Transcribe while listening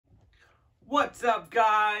What's up,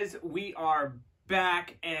 guys? We are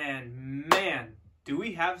back, and man, do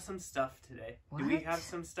we have some stuff today? What? Do we have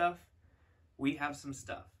some stuff? We have some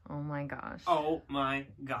stuff. Oh my gosh. Oh my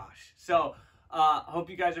gosh. So, hope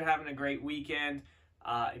you guys are having a great weekend.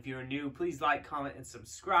 If you're new, please like, comment, and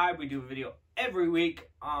subscribe. We do a video every week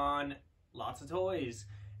on lots of toys.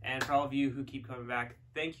 And for all of you who keep coming back,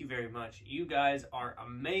 thank you very much. You guys are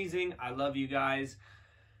amazing. I love you guys.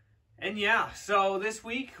 And yeah, so this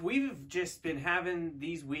week, we've just been having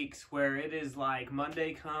these weeks where it is like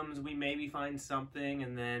Monday comes, we maybe find something,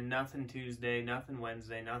 and then nothing Tuesday, nothing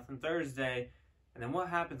Wednesday, nothing Thursday. And then what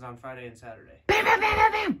happens on Friday and Saturday? Bam, bam, bam,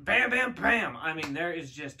 bam, bam! Bam, bam, bam! I mean, there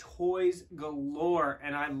is just toys galore,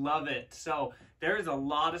 and I love it. So there is a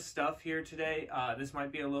lot of stuff here today. This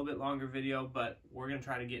might be a little bit longer video, but we're going to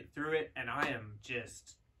try to get through it. And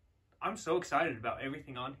I'm so excited about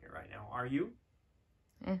everything on here right now. Are you?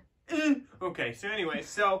 Okay, so anyway,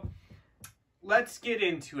 so let's get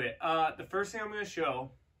into it. The first thing I'm going to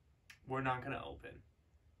show, we're not going to open.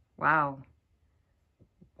 Wow.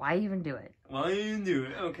 Why even do it? Why even do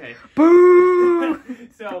it? Okay. Boo!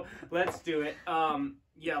 So let's do it.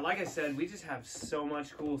 Yeah, like I said, we just have so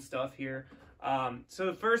much cool stuff here. So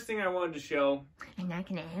the first thing I wanted to show, I'm not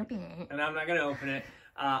going to open it. and I'm not going to open it.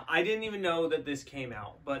 I didn't even know that this came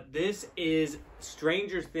out, but this is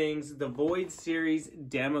Stranger Things, the Void series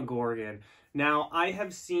Demogorgon. Now, I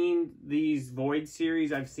have seen these Void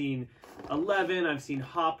series. I've seen 11. I've seen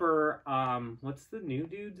Hopper. What's the new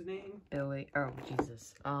dude's name? Billy. Oh,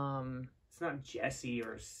 Jesus. It's not Jesse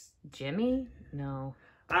or Jimmy? No.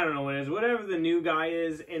 I don't know what it is. Whatever the new guy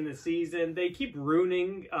is in the season. They keep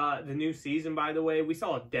ruining the new season, by the way. We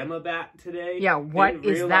saw a Demobat today. Yeah, what Didn't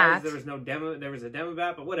is realize that? There was no demo. There was a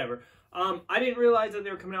Demobat, but whatever. I didn't realize that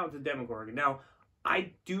they were coming out with the Demogorgon. Now,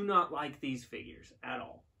 I do not like these figures at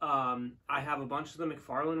all. I have a bunch of the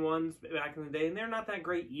McFarlane ones back in the day, and they're not that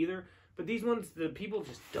great either. But these ones, the people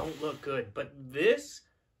just don't look good. But this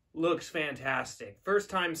looks fantastic. First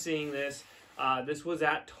time seeing this. This was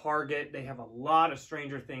at Target. They have a lot of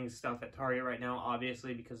Stranger Things stuff at Target right now,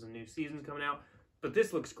 obviously, because the new season's coming out. But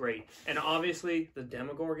this looks great. And obviously, the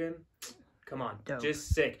Demogorgon, come on, dope.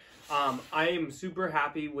 Just sick. I am super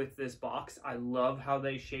happy with this box. I love how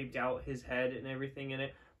they shaped out his head and everything in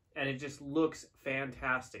it. And it just looks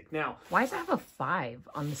fantastic. Now, why does it have a 5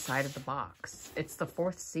 on the side of the box? It's the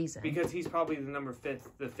 4th season. Because he's probably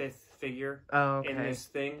the fifth figure in this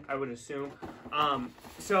thing, I would assume.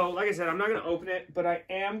 So, like I said, I'm not going to open it, but I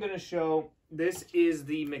am going to show, this is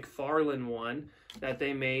the McFarlane one that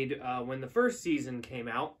they made when the first season came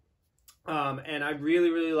out. And I really,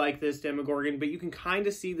 really like this Demogorgon, but you can kind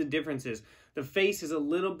of see the differences. The face is a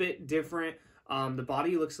little bit different. The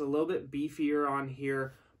body looks a little bit beefier on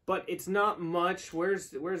here. But it's not much. Where's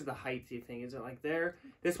the height, do you think? Is it like there?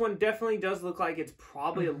 This one definitely does look like it's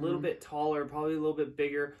probably a little bit taller, probably a little bit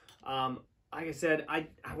bigger. Like I said, I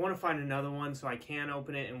want to find another one so I can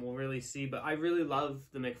open it and we'll really see. But I really love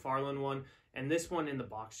the McFarlane one. And this one in the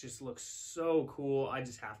box just looks so cool. I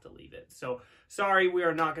just have to leave it. So, sorry, we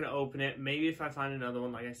are not going to open it. Maybe if I find another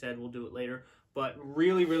one, like I said, we'll do it later. But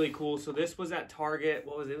really, really cool. So this was at Target.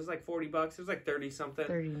 What was it? It was like 40 bucks. It was like 30 something.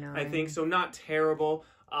 39. I think. So not terrible.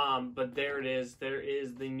 But there it is. There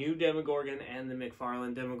is the new Demogorgon and the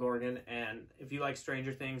McFarlane Demogorgon. And if you like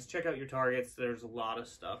Stranger Things, check out your Targets. There's a lot of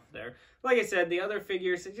stuff there. Like I said, the other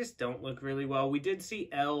figures, they just don't look really well. We did see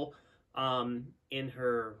Elle in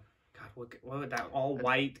her, God, what was that, all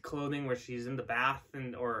white clothing where she's in the bath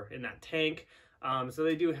or in that tank. So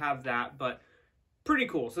they do have that, but pretty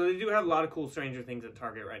cool. So they do have a lot of cool Stranger Things at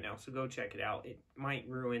Target right now. So go check it out. It might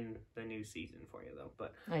ruin the new season for you, though.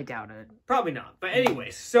 But I doubt it. Probably not. But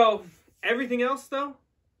anyways, so everything else, though,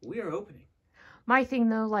 we are opening. My thing,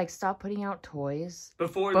 though, like, stop putting out toys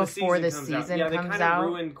before the season comes out. Yeah, they kind of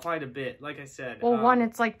ruined ruined quite a bit, like I said. Well, one,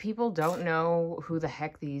 it's like people don't know who the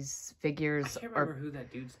heck these figures I can't remember who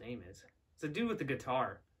that dude's name is. It's a dude with the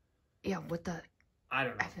guitar. Yeah, what the... I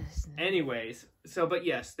don't know. Anyways, so, but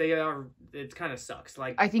yes, they are, it kind of sucks.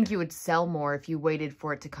 Like, I think you would sell more if you waited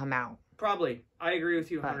for it to come out. Probably. I agree with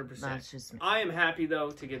you 100%. That's just me. I am happy,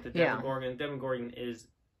 though, to get the Demogorgon. Yeah. Demogorgon is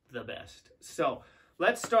the best. So,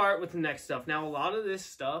 let's start with the next stuff. Now, a lot of this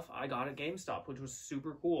stuff I got at GameStop, which was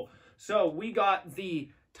super cool. So, we got the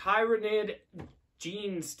Tyranid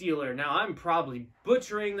Genestealer. Now, I'm probably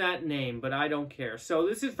butchering that name, but I don't care. So,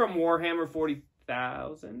 this is from Warhammer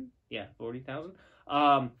 40,000. Yeah, 40,000.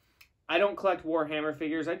 I don't collect Warhammer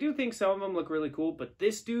figures. I do think some of them look really cool, but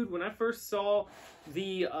this dude, when I first saw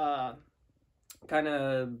the kind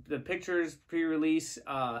of the pictures pre-release,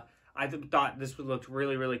 I thought this would look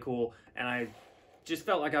really, really cool, and I just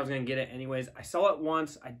felt like I was going to get it anyways. I saw it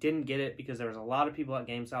once. I didn't get it because there was a lot of people at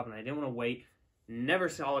GameStop and I didn't want to wait. Never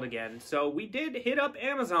saw it again. So we did hit up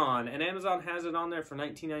Amazon, and Amazon has it on there for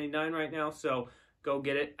 $19.99 right now. So go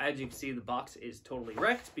get it. As you can see, the box is totally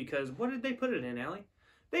wrecked because what did they put it in, Allie?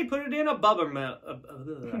 They put it in a bubble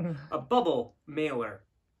mailer.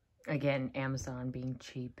 Again, Amazon being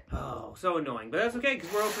cheap. Oh, so annoying. But that's okay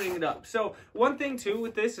because we're opening it up. So one thing, too,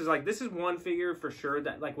 with this is, like, this is one figure for sure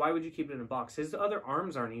that, like, why would you keep it in a box? His other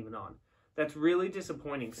arms aren't even on. That's really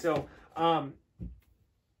disappointing. So,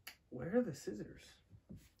 where are the scissors?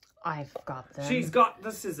 I've got them. She's got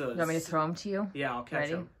the scissors. You want me to throw them to you? Yeah, I'll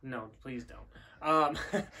catch them. No, please don't.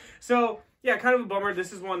 So... yeah, kind of a bummer.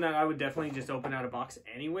 This is one that I would definitely just open out of box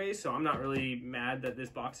anyway, so I'm not really mad that this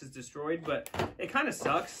box is destroyed, but it kind of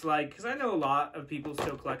sucks, like, because I know a lot of people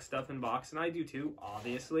still collect stuff in box, and I do too,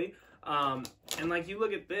 obviously. And, like, you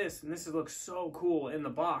look at this, and this looks so cool in the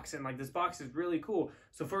box, and, like, this box is really cool,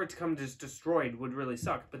 so for it to come just destroyed would really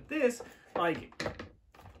suck. But this, like,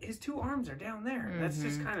 his two arms are down there. That's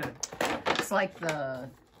just kind of... it's like the...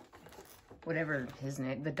 whatever his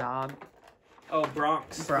name, the dog... oh,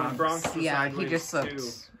 Bronx. Bronx yeah, he just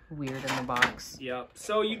looks weird in the box. Yep.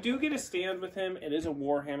 So you do get a stand with him. It is a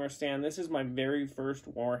Warhammer stand. This is my very first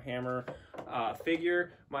Warhammer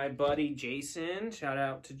figure. My buddy Jason, shout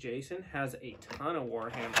out to Jason, has a ton of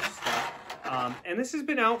Warhammer stuff. And this has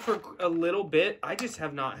been out for a little bit. I just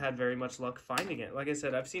have not had very much luck finding it. Like I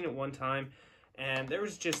said, I've seen it one time, and there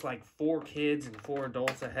was just like 4 kids and 4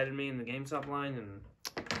 adults ahead of me in the GameStop line, and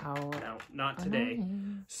no, not today.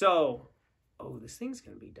 So... oh, this thing's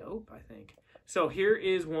going to be dope, I think. So here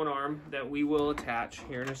is one arm that we will attach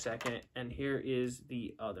here in a second, and here is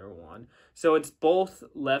the other one. So it's both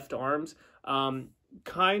left arms.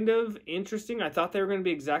 Kind of interesting. I thought they were going to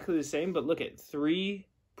be exactly the same, but look at 3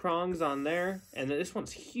 prongs on there, and this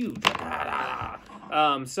one's huge.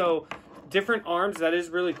 So different arms. That is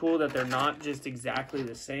really cool that they're not just exactly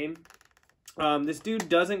the same. This dude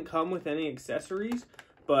doesn't come with any accessories.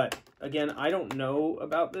 But, again, I don't know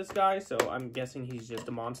about this guy, so I'm guessing he's just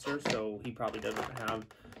a monster, so he probably doesn't have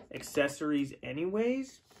accessories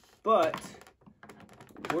anyways. But,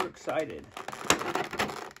 we're excited.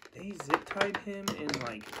 They zip-tied him in,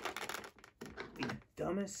 like, the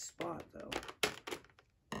dumbest spot, though.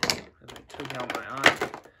 As I took out my eye.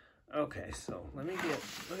 Okay, so let me get...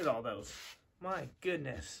 look at all those. My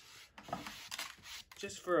goodness.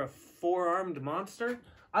 Just for a 4-armed monster?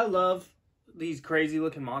 I love... these crazy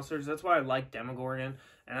looking monsters. That's why I like Demogorgon,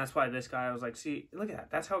 and that's why this guy, I was like, see, look at that.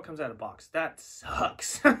 That's how it comes out of box. That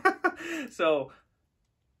sucks. So,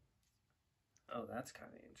 oh, that's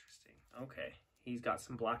kind of interesting. Okay, he's got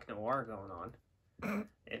some Black Noir going on.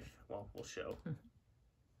 Well, we'll show.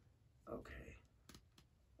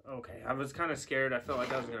 Okay, I was kind of scared. I felt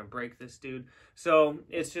like I was going to break this dude. So,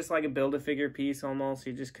 it's just like a Build-A-Figure piece almost.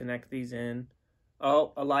 You just connect these in.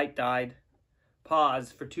 Oh, a light died.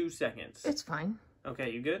 Pause for 2 seconds. It's fine. Okay,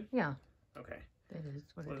 you good? Yeah. Okay. It is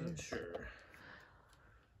what it Wasn't is. sure.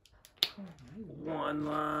 One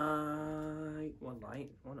light,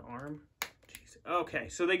 one arm. Jeez. Okay,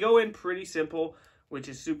 so they go in pretty simple, which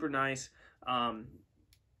is super nice. Man,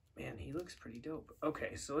 he looks pretty dope.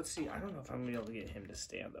 Okay, so let's see. I don't know if I'm going to be able to get him to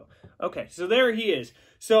stand, though. Okay, so there he is.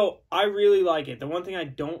 So I really like it. The one thing I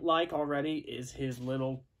don't like already is his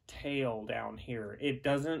little tail down here. It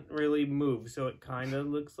doesn't really move, so it kind of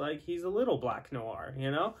looks like he's a little Black Noir,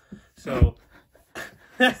 you know? So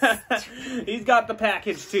he's got the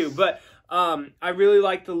package too, but I really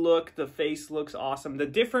like the look. The face looks awesome. The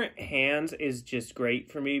different hands is just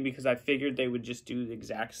great for me because I figured they would just do the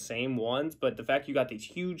exact same ones, but the fact you got these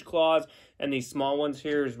huge claws and these small ones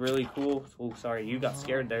here is really cool. Oh, sorry, you got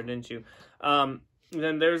scared there, didn't you?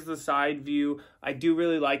 Then there's the side view. I do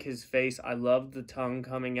really like his face. I love the tongue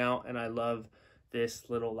coming out, and I love this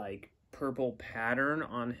little, like, purple pattern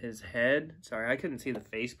on his head. Sorry, I couldn't see the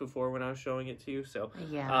face before when I was showing it to you. So,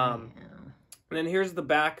 yeah. And then here's the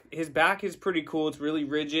back. His back is pretty cool. It's really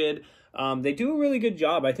rigid. They do a really good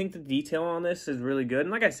job. I think the detail on this is really good.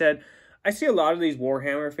 And like I said, I see a lot of these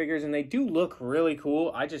Warhammer figures, and they do look really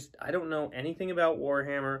cool. I don't know anything about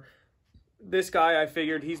Warhammer. This guy, I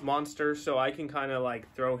figured he's monster, so I can kind of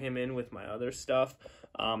like throw him in with my other stuff.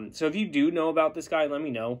 So if you do know about this guy, let me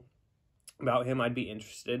know about him. I'd be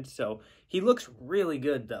interested. So he looks really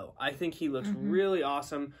good, though. I think he looks really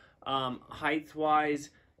awesome. Height-wise,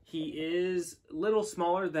 he is a little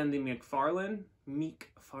smaller than the McFarlane.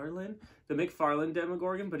 The McFarlane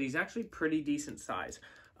Demogorgon, but he's actually pretty decent size.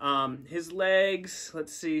 His legs,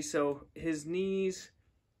 let's see, so his knees...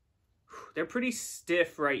 they're pretty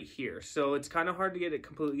stiff right here, so it's kind of hard to get it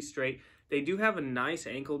completely straight. They do have a nice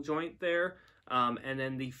ankle joint there, And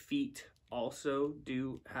then the feet also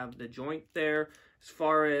do have the joint there. As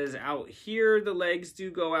far as out here, the legs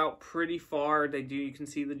do go out pretty far. They do. You can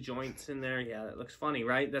see the joints in there. Yeah, that looks funny,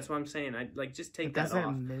 right? That's what I'm saying. I like just take that off. It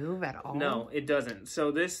doesn't move at all? No, it doesn't.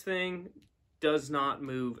 So this thing does not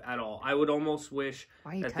move at all. I would almost wish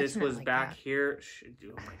that this was like back here.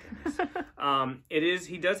 Oh my goodness. It is.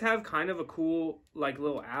 He does have kind of a cool like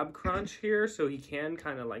little ab crunch here, so he can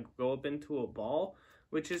kind of like go up into a ball,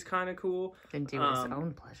 which is kind of cool. And do his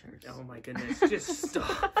own pleasures. Oh my goodness! Just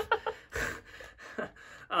stop.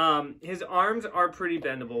 His arms are pretty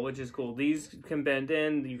bendable, which is cool. These can bend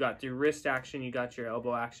in. You got your wrist action, you got your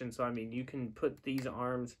elbow action. So I mean, you can put these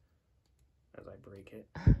arms, as I break it,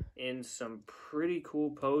 in some pretty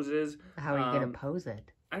cool poses. How are you gonna pose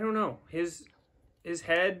it? I don't know. His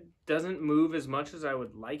head doesn't move as much as I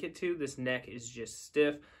would like it to. This neck is just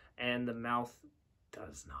stiff, and the mouth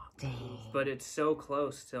does not move. But it's so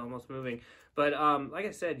close to almost moving. But like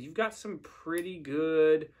I said, you've got some pretty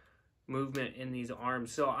good movement in these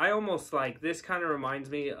arms. So I almost like, this kind of reminds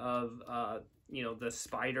me of you know, the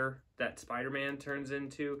spider that Spider-Man turns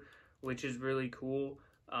into, which is really cool.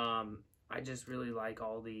 I just really like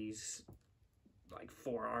all these like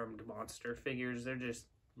 4-armed monster figures. They're just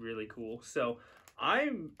really cool. So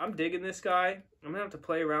I'm digging this guy. I'm gonna have to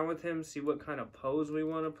play around with him, see what kind of pose we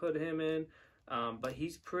want to put him in. But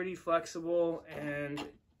he's pretty flexible, and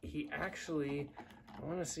he actually, I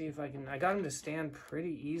want to see if I got him to stand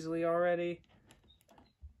pretty easily already.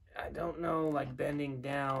 I don't know, like bending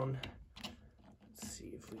down. Let's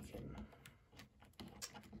see if we can.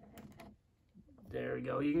 There we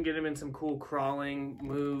go. You can get him in some cool crawling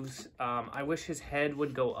moves. I wish his head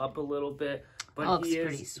would go up a little bit, but he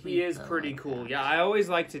is pretty cool. Yeah, I always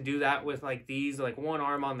like to do that with like these, like one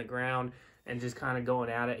arm on the ground and just kind of going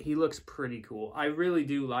at it. He looks pretty cool. I really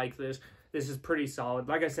do like this. This is pretty solid.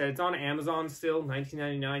 Like I said, it's on Amazon still,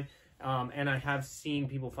 $19.99. And I have seen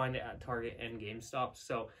people find it at Target and GameStop.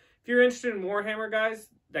 So if you're interested in Warhammer, guys,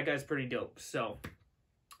 that guy's pretty dope. So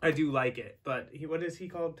I do like it. But what is he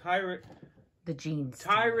called? The jeans.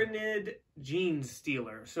 Tyranid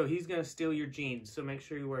Genestealer. So he's going to steal your jeans. So make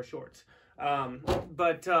sure you wear shorts. Yeah,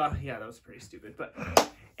 that was pretty stupid. But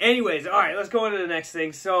anyways, all right, let's go into the next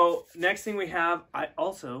thing. So next thing we have, I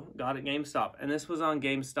also got at GameStop, and this was on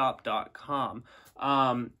GameStop.com.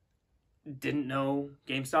 Didn't know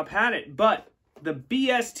GameStop had it, but the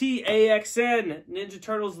BST AXN Ninja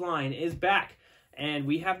Turtles line is back, and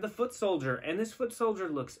we have the Foot Soldier, and this Foot Soldier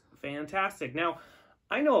looks fantastic. Now,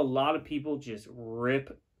 I know a lot of people just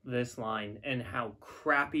rip this line and how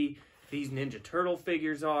crappy these Ninja Turtle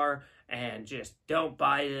figures are, and just don't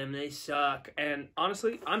buy them, they suck. And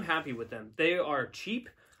honestly, I'm happy with them. They are cheap.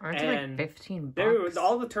 Aren't they like 15 bucks?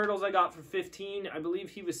 All the turtles I got for 15. I believe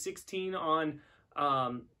he was 16 on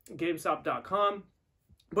GameStop.com.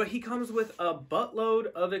 But he comes with a buttload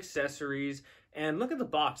of accessories. And look at the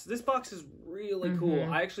box. This box is really cool.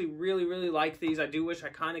 I actually really, really like these. I do wish I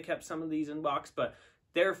kind of kept some of these in box, but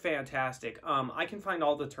they're fantastic. I can find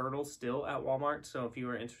all the turtles still at Walmart, so if you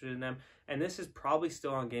are interested in them. And this is probably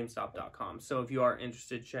still on GameStop.com, so if you are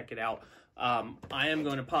interested, check it out. I am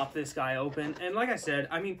going to pop this guy open. And like I said,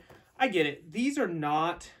 I mean, I get it. These are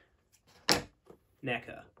not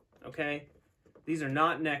NECA, okay? These are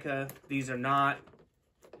not NECA. These are not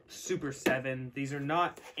Super 7. These are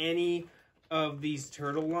not any of these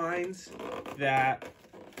turtle lines that...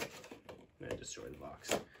 I'm going to destroy the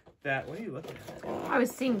box. What are you looking at? I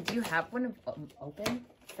was seeing, do you have one open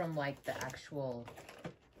from like the actual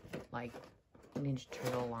like Ninja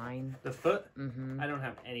Turtle line? The foot? I don't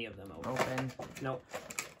have any of them open. Nope,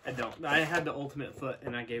 I don't. I had the Ultimate Foot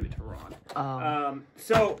and I gave it to Ron.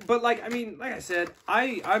 But like, I mean, like I said,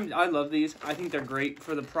 I love these. I think they're great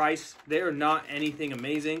for the price. They are not anything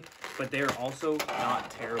amazing, but they are also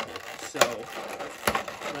not terrible. So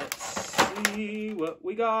let's see what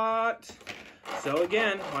we got. So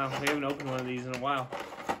again, wow, we haven't opened one of these in a while.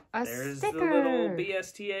 There's the little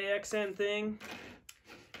BSTAXN thing.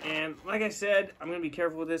 And like I said, I'm going to be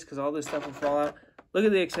careful with this because all this stuff will fall out. Look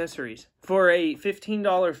at the accessories. For a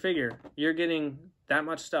 $15 figure, you're getting that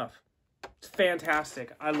much stuff. It's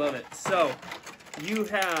fantastic. I love it. So, you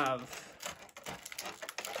have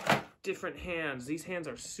different hands. These hands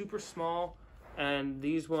are super small, and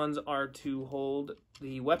these ones are to hold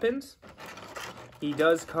the weapons. He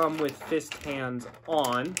does come with fist hands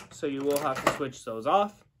on, so you will have to switch those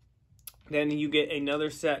off. Then you get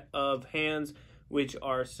another set of hands, which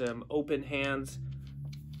are some open hands,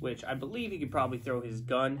 which I believe he could probably throw his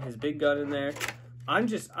gun, his big gun in there. I'm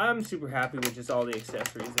super happy with just all the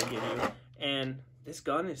accessories they give you. And this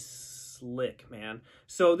gun is slick, man.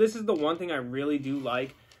 So this is the one thing I really do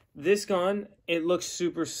like. This gun, it looks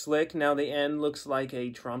super slick. Now the end looks like a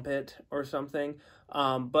trumpet or something.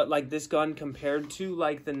 But like this gun compared to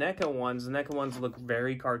like the NECA ones look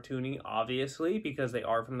very cartoony, obviously, because they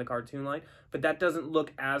are from the cartoon line. But that doesn't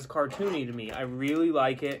look as cartoony to me. I really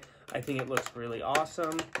like it. I think it looks really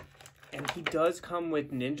awesome. And he does come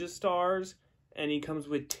with ninja stars, and he comes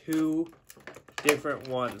with 2 different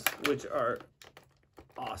ones, which are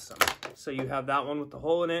awesome. So you have that one with the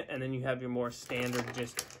hole in it, and then you have your more standard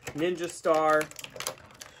just ninja star.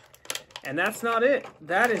 And that's not it.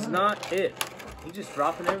 That is not it. You're just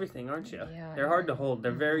dropping everything, aren't you? Yeah. They're hard to hold.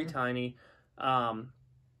 They're very tiny.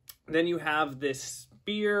 Then you have this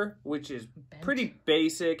spear, which is pretty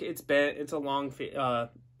basic. It's bent. It's a long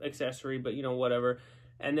accessory, but you know, whatever.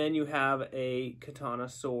 And then you have a katana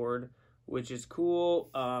sword, which is cool.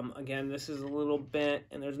 Again, this is a little bent,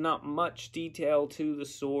 and there's not much detail to the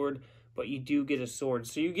sword, but you do get a sword.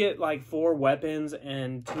 So you get like 4 weapons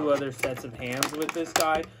and 2 other sets of hands with this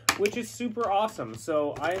guy, which is super awesome.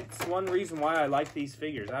 So it's one reason why I like these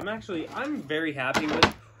figures. I'm very happy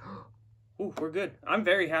with... Ooh, we're good. I'm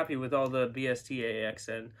very happy with all the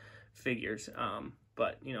BST-AXN figures.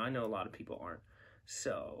 But, you know, I know a lot of people aren't.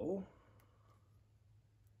 So...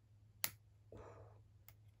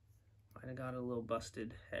 Might have got a little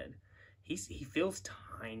busted head. He feels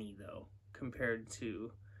tiny, though, compared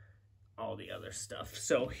to all the other stuff.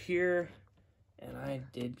 So here... And I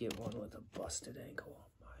did get one with a busted ankle.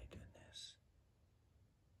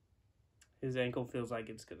 His ankle feels like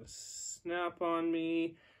it's going to snap on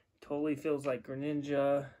me. Totally feels like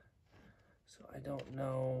Greninja. So I don't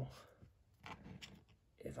know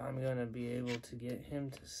if I'm going to be able to get him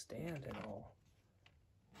to stand at all.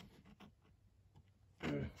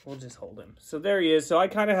 We'll just hold him. So there he is. So I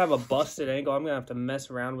kind of have a busted ankle. I'm going to have to mess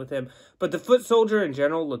around with him. But the foot soldier in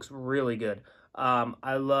general looks really good.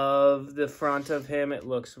 I love the front of him. It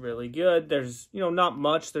looks really good. There's, you know, not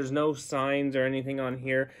much. There's no signs or anything on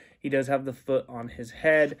here. He does have the foot on his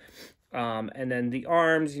head. And then the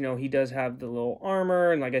arms, you know, he does have the little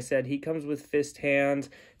armor. And like I said, he comes with fist hands.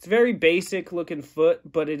 It's a very basic looking foot,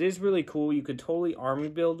 but it is really cool. You could totally army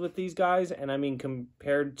build with these guys. And I mean,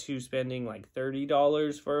 compared to spending like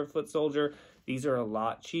 $30 for a foot soldier, these are a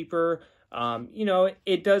lot cheaper. You know,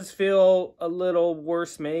 it does feel a little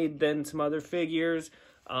worse made than some other figures.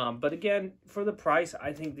 But again, for the price,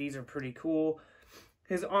 I think these are pretty cool.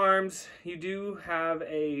 His arms, you do have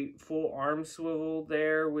a full arm swivel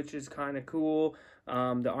there, which is kind of cool.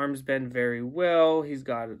 The arms bend very well. He's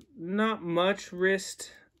got not much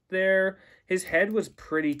wrist there. His head was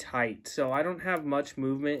pretty tight, so I don't have much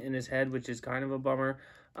movement in his head, which is kind of a bummer.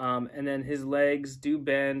 And then his legs do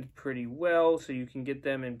bend pretty well, so you can get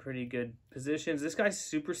them in pretty good positions. This guy's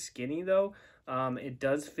super skinny, though. It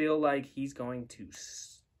does feel like he's going to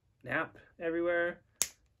snap everywhere.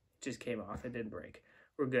 It just came off. It didn't break.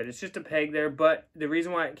 We're good. It's just a peg there, but the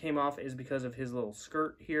reason why it came off is because of his little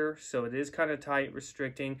skirt here, so it is kind of tight,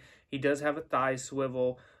 restricting. He does have a thigh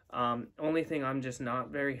swivel. Only thing I'm just not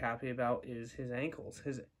very happy about is his ankles.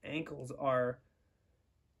 His ankles are...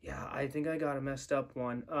 Yeah, I think I got a messed up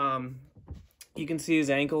one. You can see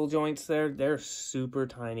his ankle joints there. They're super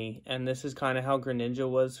tiny. And this is kind of how Greninja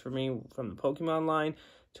was for me from the Pokemon line,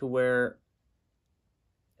 to where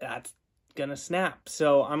that's going to snap.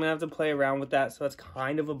 So I'm going to have to play around with that. So that's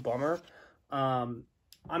kind of a bummer. I'm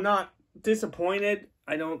not disappointed.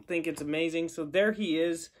 I don't think it's amazing. So there he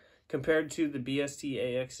is compared to the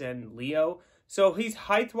BST-AXN Leo. So he's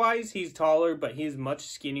height-wise, he's taller, but he's much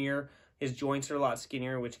skinnier. His joints are a lot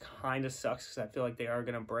skinnier, which kind of sucks because I feel like they are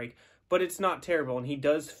going to break. But it's not terrible, and he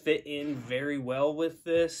does fit in very well with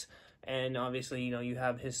this. And obviously, you know, you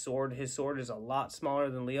have his sword. His sword is a lot smaller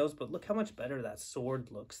than Leo's, but look how much better that sword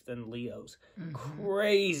looks than Leo's.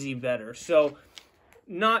 Crazy better. So,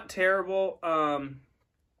 not terrible. I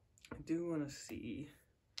do want to see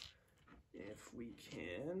if we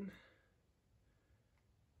can...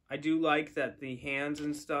 I do like that the hands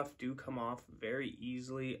and stuff do come off very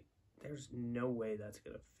easily. There's no way that's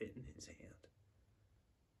going to fit in his hand.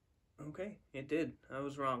 Okay, it did. I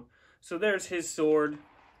was wrong. So there's his sword.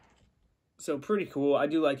 So pretty cool. I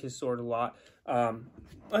do like his sword a lot.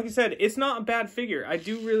 Like I said, it's not a bad figure. I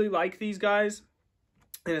do really like these guys.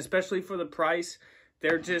 And especially for the price,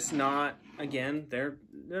 they're just not, again, they're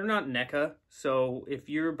not NECA. So if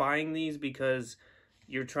you're buying these because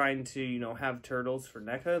you're trying to, you know, have turtles for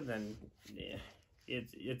NECA, then yeah,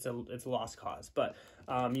 it's a lost cause. But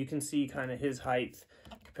you can see kind of his height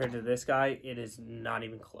compared to this guy. It is not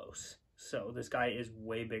even close. So this guy is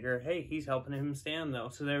way bigger. Hey, he's helping him stand though.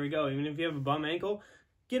 So there we go. Even if you have a bum ankle,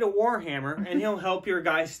 get a Warhammer and he'll help your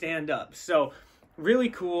guy stand up. So really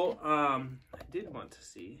cool. I did want to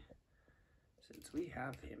see since we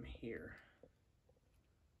have him here,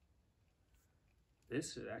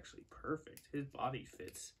 this is actually perfect. His body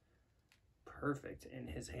fits perfect in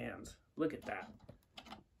his hands. Look at that.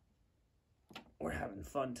 We're having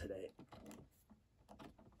fun today.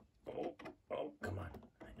 Oh, come on.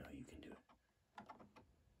 I know you can do it.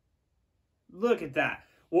 Look at that.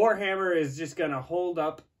 Warhammer is just going to hold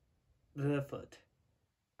up the foot.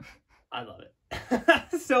 I love it.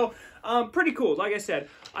 So, pretty cool. Like I said,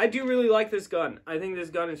 I do really like this gun. I think this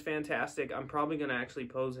gun is fantastic. I'm probably going to actually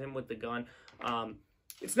pose him with the gun.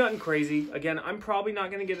 It's nothing crazy. Again, I'm probably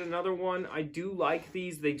not going to get another one. I do like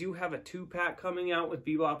these. They do have a 2-pack coming out with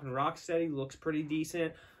Bebop and Rocksteady. Looks pretty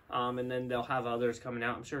decent. And then they'll have others coming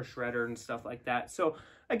out. I'm sure Shredder and stuff like that. So,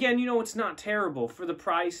 again, you know, it's not terrible. For the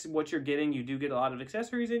price, what you're getting, you do get a lot of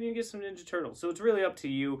accessories and you get some Ninja Turtles. So, it's really up to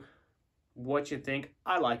you what you think.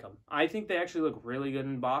 I like them. I think they actually look really good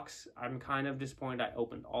in box. I'm kind of disappointed I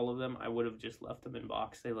opened all of them. I would have just left them in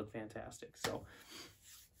box. They look fantastic. So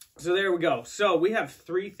there we go. So we have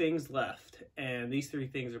 3 things left, and these 3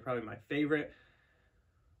 things are probably my favorite.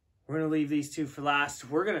 We're going to leave these 2 for last.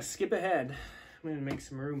 We're going to skip ahead. I'm going to make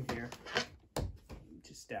some room here.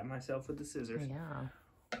 Just stab myself with the scissors. Yeah.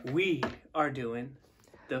 We are doing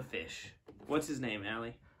the fish. What's his name,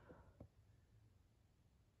 Allie?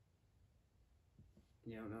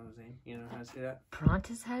 You don't know his name? You don't know how to say that?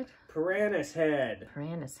 Piranha's head? Piranha's head.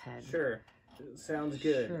 Piranha's head. Sure. Sounds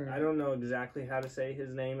good. Sure. I don't know exactly how to say his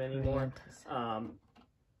name anymore. Okay,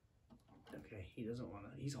 he doesn't want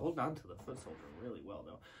to. He's holding on to the foot soldier really well,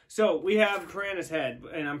 though. So we have Piranha's head,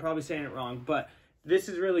 and I'm probably saying it wrong, but this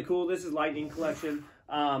is really cool. This is Lightning Collection.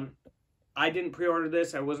 I didn't pre-order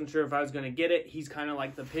this. I wasn't sure if I was going to get it. He's kind of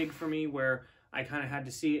like the pig for me, where I kind of had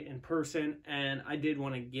to see it in person, and I did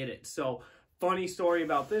want to get it. So, funny story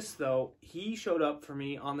about this, though. He showed up for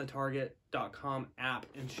me on the Target.com app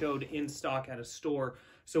and showed in stock at a store.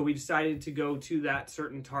 So we decided to go to that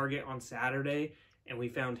certain Target on Saturday, and we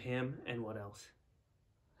found him, and what else?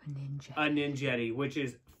 A Ninjetti, which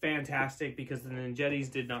is fantastic because the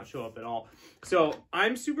Ninjettis did not show up at all. So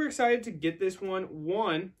I'm super excited to get this one.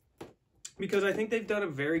 One, because I think they've done a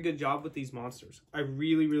very good job with these monsters. I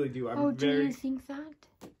really, really do. Do you think that?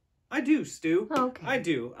 I do, Stu. Okay. I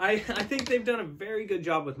do. I think they've done a very good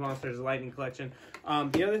job with Monsters Lightning Collection.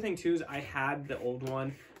 The other thing, too, is I had the old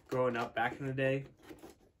one growing up back in the day.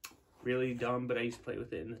 Really dumb, but I used to play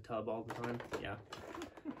with it in the tub all the time. Yeah.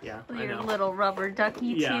 Yeah, I know. Your little rubber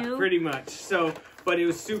ducky, too? Yeah, pretty much. So, but it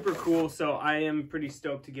was super cool, so I am pretty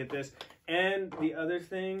stoked to get this. And the other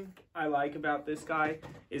thing I like about this guy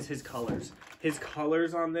is his colors. His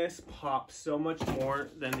colors on this pop so much more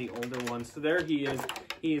than the older ones. So there he is.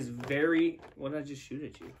 He is very... What did I just shoot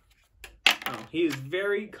at you? Oh, he is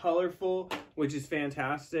very colorful, which is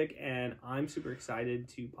fantastic. And I'm super excited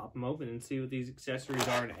to pop him open and see what these accessories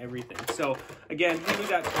are and everything. So, again, he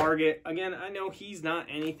was at Target. Again, I know he's not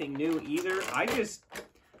anything new either. I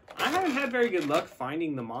haven't had very good luck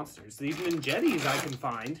finding the monsters. These Ninjettis I can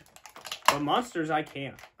find, but monsters I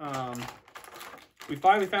can't. We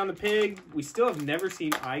finally found the pig. We still have never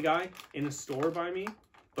seen Eye Guy in the store by me,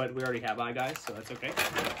 but we already have Eye Guy, so that's okay.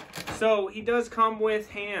 So he does come with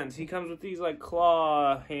hands. He comes with these like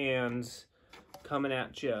claw hands coming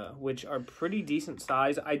at you, which are pretty decent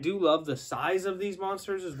size. I do love the size of these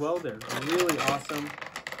monsters as well. They're really awesome.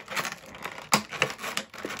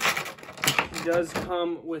 He does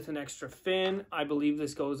come with an extra fin. I believe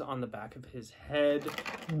this goes on the back of his head.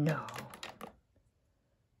 No.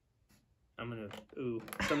 I'm gonna, ooh,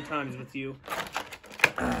 sometimes with you.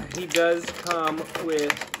 He does come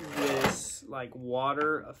with this, like,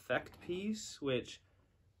 water effect piece, which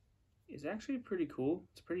is actually pretty cool.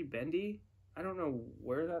 It's pretty bendy. I don't know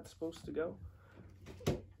where that's supposed to go.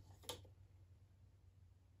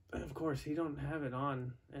 And of course, he don't have it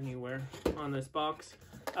on anywhere on this box.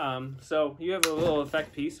 So you have a little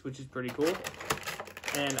effect piece, which is pretty cool.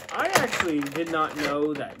 And I actually did not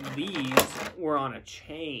know that these were on a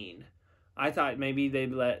chain. I thought maybe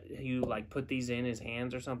they'd let you, like, put these in his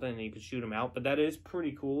hands or something and you could shoot them out. But that is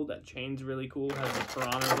pretty cool. That chain's really cool. It has the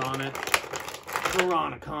piranhas on it.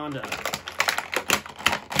 Piranhaconda.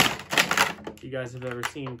 If you guys have ever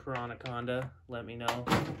seen Piranhaconda, let me know.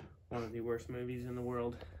 One of the worst movies in the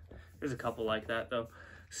world. There's a couple like that, though.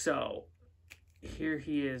 So, here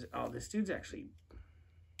he is. Oh, this dude's actually...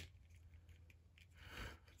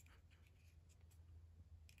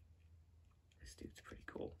 pretty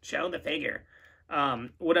cool. Show the figure.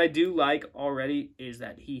 What I do like already is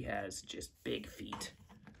that he has just big feet,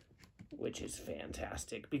 which is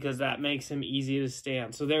fantastic because that makes him easy to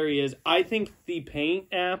stand. So there he is. I think the paint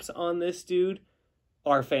apps on this dude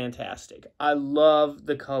are fantastic. I love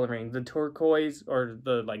the coloring. The turquoise, or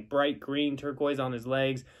the like bright green turquoise on his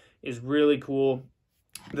legs, is really cool.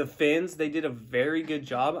 The fins, they did a very good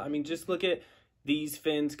job. I mean, just look at these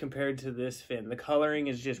fins compared to this fin. The coloring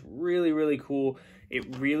is just really, really cool.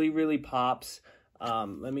 It really, really pops.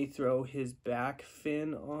 Let me throw his back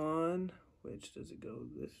fin on. Which, does it go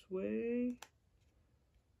this way?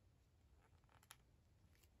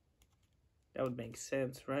 That would make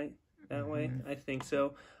sense, right? That way, I think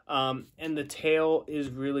so. And the tail is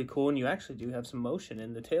really cool, and you actually do have some motion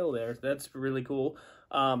in the tail there. That's really cool.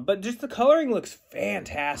 But just the coloring looks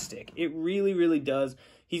fantastic. It really, really does.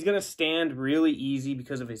 He's going to stand really easy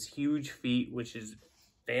because of his huge feet, which is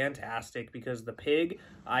fantastic, because the pig,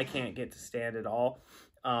 I can't get to stand at all.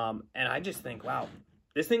 And I just think, wow,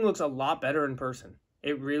 this thing looks a lot better in person.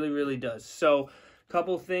 It really, really does. So,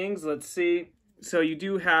 couple things. Let's see. So you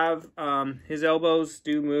do have, his elbows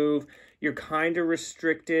do move. You're kind of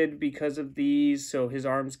restricted because of these, so his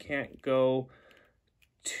arms can't go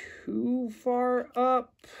too far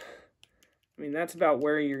up. I mean, that's about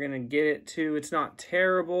where you're going to get it to. It's not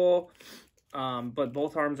terrible, but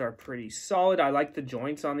both arms are pretty solid. I like the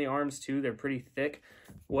joints on the arms, too. They're pretty thick.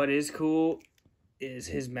 What is cool is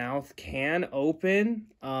his mouth can open.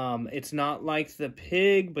 It's not like the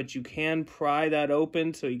pig, but you can pry that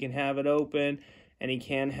open, so you can have it open, and he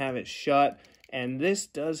can have it shut. And this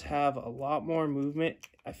does have a lot more movement.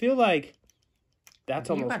 I feel like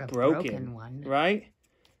that's almost broken one, right?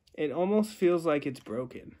 It almost feels like it's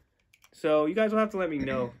broken. So you guys will have to let me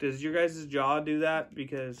know. Does your guys' jaw do that?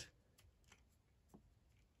 Because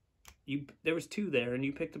there was 2 there, and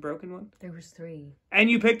you picked the broken one? There was 3.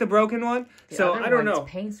 And you picked the broken one? So I don't know.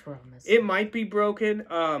 Paints were on this. It might be broken.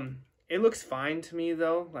 It looks fine to me,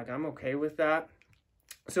 though. Like, I'm okay with that.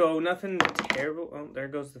 So nothing terrible. Oh, there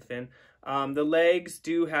goes the fin. The legs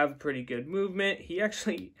do have pretty good movement. He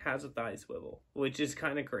actually has a thigh swivel, which is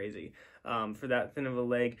kind of crazy for that thin of a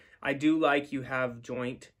leg. I do like you have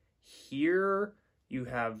joint here. You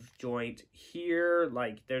have joint here.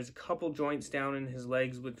 Like, there's a couple joints down in his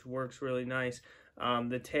legs, which works really nice.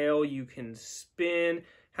 The tail you can spin.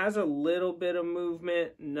 Has a little bit of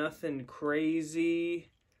movement. Nothing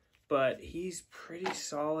crazy. But he's pretty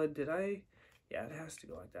solid. Yeah, it has to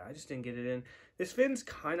go like that. I just didn't get it in. This fin's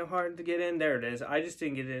kind of hard to get in. There it is. I just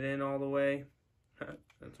didn't get it in all the way.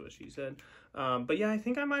 That's what she said. But yeah, I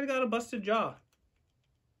think I might have got a busted jaw.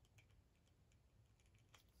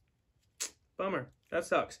 Bummer. That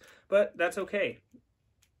sucks. But that's okay.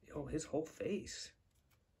 Oh, his whole face.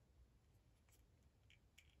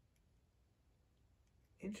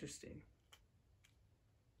 Interesting.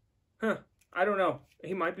 Huh. I don't know.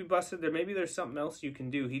 He might be busted. Maybe there's something else you can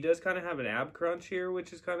do. He does kind of have an ab crunch here,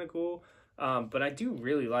 which is kind of cool. But I do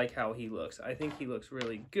really like how he looks. I think he looks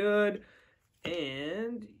really good.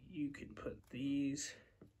 And you can put these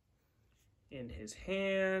in his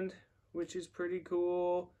hand, which is pretty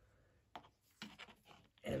cool.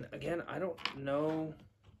 And again, I don't know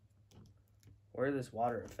where this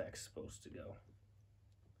water effect's supposed to go.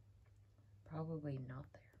 Probably not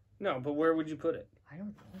there. No, but where would you put it? I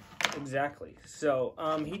don't know. Exactly. So,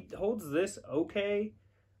 he holds this okay.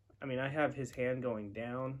 I mean, I have his hand going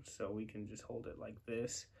down, so we can just hold it like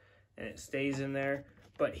this, and it stays in there.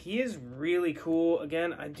 But he is really cool.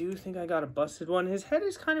 Again, I do think I got a busted one. His head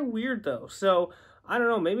is kind of weird, though. So, I don't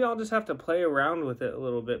know. Maybe I'll just have to play around with it a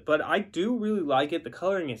little bit. But I do really like it. The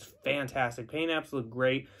coloring is fantastic. Paint apps look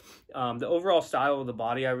great. The overall style of the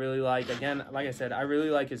body I really like. Again, like I said, I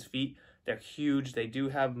really like his feet. They're huge. They do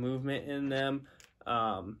have movement in them.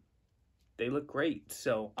 They look great.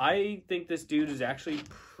 So I think this dude is actually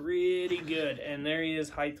pretty good. And there he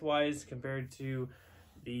is height-wise compared to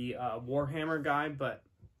the Warhammer guy. But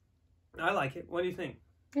I like it. What do you think?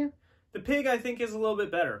 Yeah. The pig, I think, is a little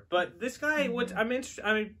bit better. But this guy, I was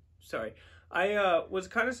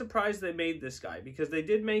kind of surprised they made this guy. Because they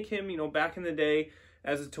did make him, you know, back in the day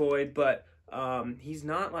as a toy. But he's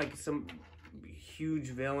not like some huge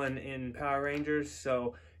villain in Power Rangers.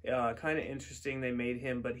 So kind of interesting they made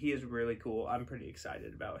him. But he is really cool. I'm pretty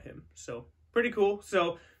excited about him. So pretty cool.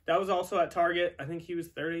 So that was also at Target. I think he was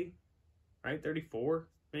 30, right? 34,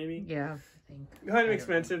 maybe? Yeah, I think. Kind of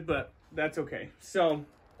expensive, but that's okay. So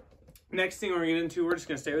next thing we're going to get into, we're just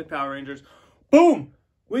going to stay with Power Rangers. Boom!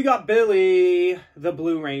 We got Billy, the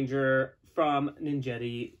Blue Ranger from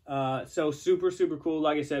Ninjetti. So super, super cool.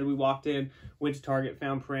 Like I said, we walked in, went to Target,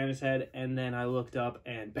 found Piranha's head, and then I looked up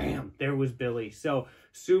and bam, there was Billy. So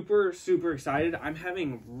super, super excited. I'm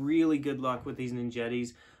having really good luck with these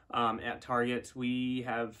Ninjettis at Target. We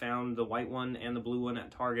have found the white one and the blue one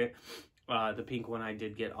at Target. The pink one I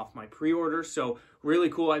did get off my pre-order, so really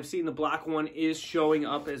cool. I've seen the black one is showing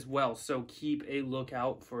up as well, so keep a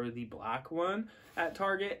lookout for the black one at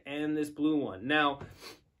Target and this blue one. Now,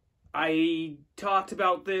 I talked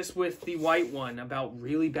about this with the white one, about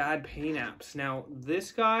really bad paint apps. Now,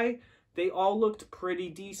 this guy, they all looked pretty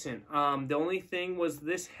decent. The only thing was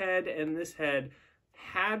this head and this head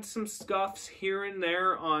had some scuffs here and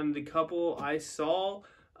there on the couple I saw.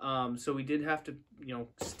 So we did have to, you know,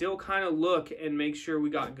 still kind of look and make sure we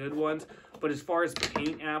got good ones. But as far as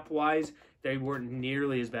paint app wise, they weren't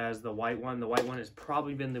nearly as bad as the white one. The white one has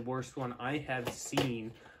probably been the worst one I have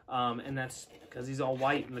seen. And that's because he's all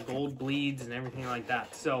white and the gold bleeds and everything like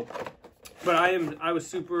that. So, but I was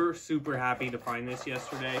super, super happy to find this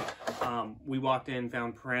yesterday. We walked in,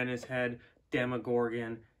 found Piranha's head,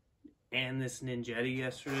 Demogorgon, and this Ninjetti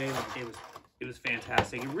yesterday. Like, it was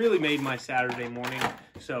fantastic. It really made my Saturday morning,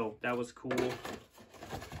 so that was cool.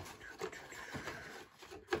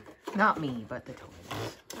 Not me, but the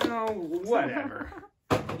toys. Oh, whatever.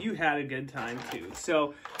 You had a good time too.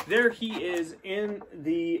 So there he is in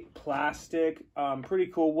the plastic. Pretty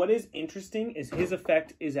cool. What is interesting is his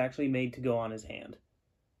effect is actually made to go on his hand.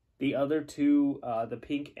 The other two, the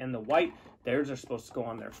pink and the white, theirs are supposed to go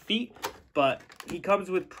on their feet. But he comes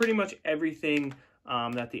with pretty much everything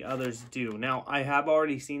that the others do. Now, I have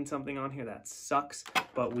already seen something on here that sucks,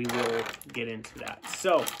 but we will get into that.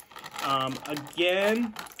 So,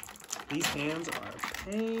 again, these hands are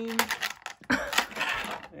a pain.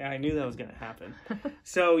 Yeah, I knew that was going to happen.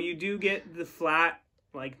 So, you do get the flat,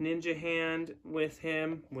 like, ninja hand with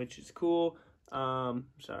him, which is cool.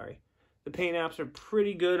 Sorry. The paint apps are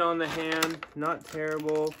pretty good on the hand. Not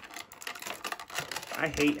terrible. I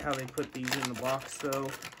hate how they put these in the box, though.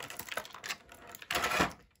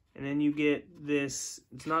 And then you get this,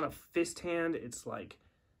 it's not a fist hand, it's like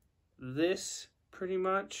this, pretty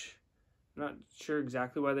much. Not sure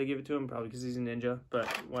exactly why they give it to him, probably because he's a ninja, but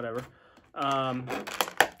whatever.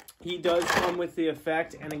 He does come with the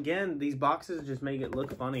effect, and again, these boxes just make it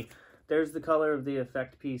look funny. There's the color of the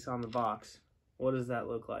effect piece on the box. What does that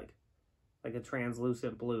look like? Like a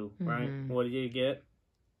translucent blue, right? What do you get?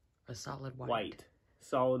 A solid white. White.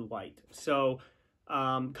 Solid white. So,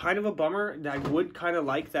 kind of a bummer. I would kind of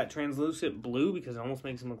like that translucent blue because it almost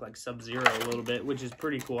makes him look like Sub-Zero a little bit, which is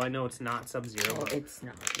pretty cool. I know it's not Sub-Zero. Well, it's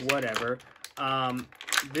not. Whatever.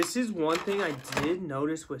 This is one thing I did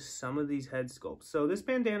notice with some of these head sculpts. So this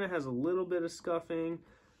bandana has a little bit of scuffing.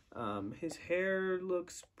 His hair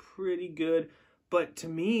looks pretty good. But to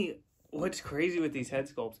me, what's crazy with these head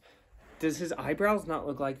sculpts, does his eyebrows not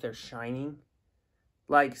look like they're shining?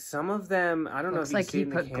 Like, some of them, I don't know if you see in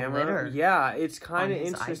the camera. Glitter. Yeah, it's kind of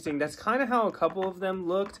interesting. That's kind of how a couple of them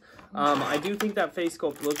looked. I do think that face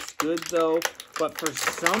sculpt looks good, though. But for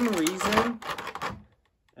some reason,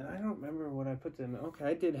 and I don't remember what I put them in. Okay,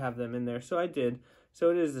 I did have them in there, so I did. So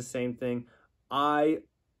it is the same thing. I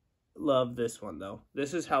love this one, though.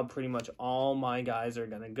 This is how pretty much all my guys are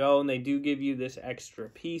going to go. And they do give you this extra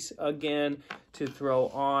piece again to throw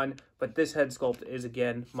on. But this head sculpt is,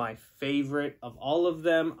 again, my favorite of all of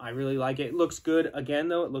them. I really like it. It looks good. Again,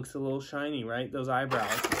 though, it looks a little shiny, right? Those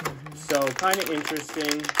eyebrows. So, kind of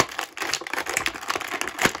interesting.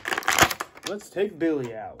 Let's take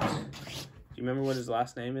Billy out. Do you remember what his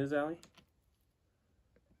last name is, Allie?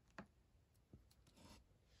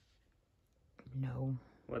 No.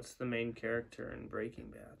 What's the main character in Breaking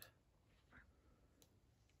Bad?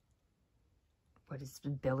 What is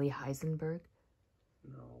Billy Heisenberg?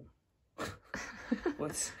 No.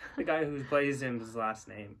 What's the guy who plays him, his last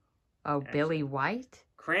name? Oh, actually. Billy White?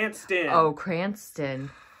 Cranston. Oh, Cranston.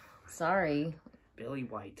 Sorry. Billy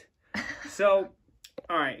White. So,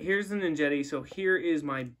 all right, here's the Ninjetti. So here is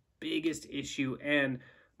my biggest issue. And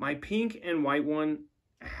my pink and white one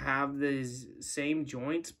have these same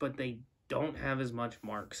joints, but they don't have as much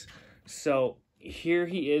marks. So here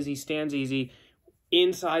he is. He stands easy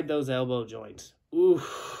inside those elbow joints.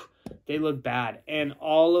 Oof, they look bad. And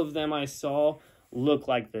all of them I saw look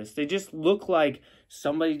like this. They just look like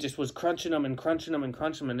somebody just was crunching them and crunching them and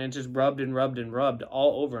crunching them and then just rubbed and rubbed and rubbed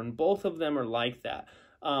all over. And both of them are like that.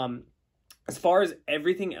 As far as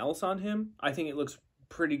everything else on him, I think it looks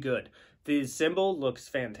pretty good. The symbol looks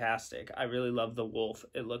fantastic. I really love the wolf.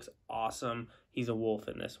 It looks awesome. He's a wolf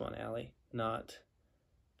in this one, Allie. Not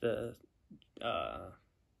the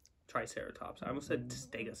Triceratops. I almost said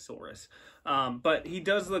Stegosaurus. But he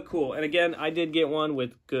does look cool. And again, I did get one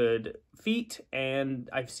with good feet. And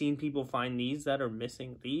I've seen people find these that are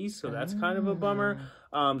missing these. So that's kind of a bummer.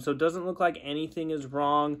 So it doesn't look like anything is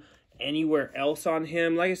wrong. anywhere else on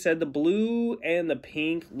him. Like I said, the blue and the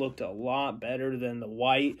pink looked a lot better than the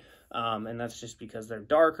white. And that's just because they're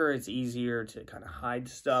darker. It's easier to kind of hide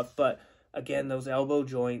stuff. But again, those elbow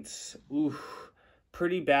joints, oof,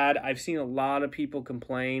 pretty bad. I've seen a lot of people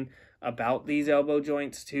complain about these elbow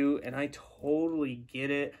joints too, and I totally get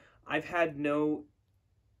it. I've had no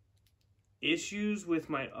issues with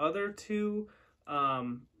my other two,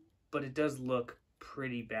 but it does look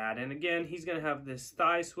pretty bad. And again, he's going to have this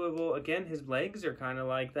thigh swivel. Again, his legs are kind of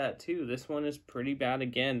like that too. This one is pretty bad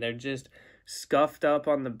again. They're just scuffed up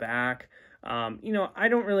on the back. You know, I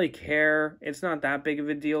don't really care. It's not that big of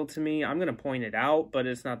a deal to me. I'm going to point it out, but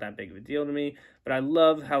it's not that big of a deal to me. But I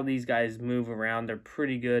love how these guys move around. They're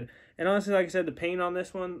pretty good. And honestly, like I said, the paint on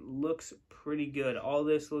this one looks pretty good. All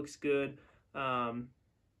this looks good.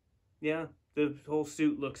 Yeah, the whole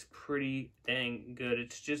suit looks pretty dang good.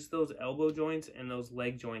 It's just those elbow joints and those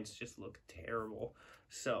leg joints just look terrible.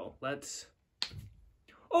 So let's...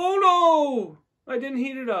 Oh no! I didn't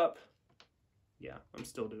heat it up. Yeah, I'm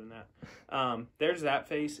still doing that. There's that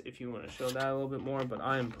face if you want to show that a little bit more, but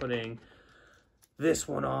I am putting this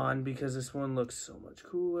one on because this one looks so much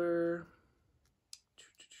cooler.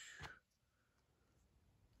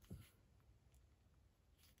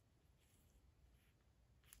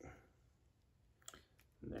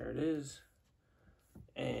 And there it is.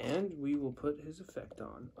 And we will put his effect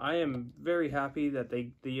on. I am very happy that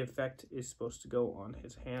the effect is supposed to go on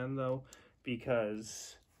his hand though,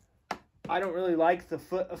 because I don't really like the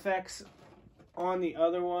foot effects on the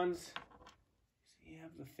other ones. Does he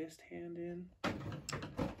have the fist hand in?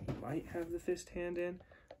 He might have the fist hand in.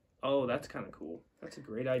 Oh, that's kind of cool. That's a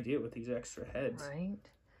great idea with these extra heads. Right?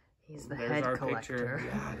 He's the There's head our collector. Picture.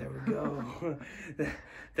 Yeah, there we go.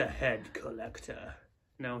 the head collector.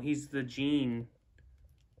 No, he's the gene.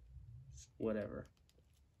 Whatever.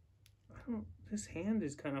 This hand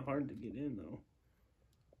is kind of hard to get in though.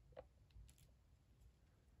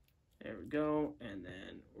 There we go, and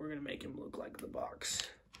then we're going to make him look like the box.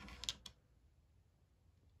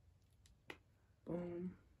 Boom.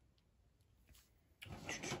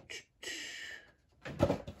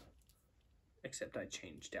 Except I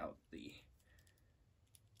changed out the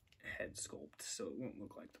head sculpt so it won't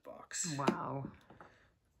look like the box. Wow.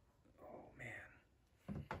 Oh,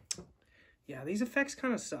 man. Yeah, these effects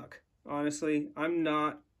kind of suck. Honestly, I'm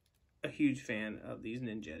not a huge fan of these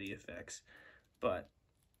Ninjetti effects, but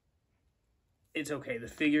it's okay. The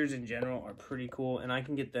figures in general are pretty cool, and I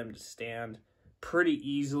can get them to stand pretty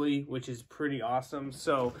easily, which is pretty awesome.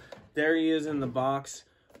 So there he is in the box.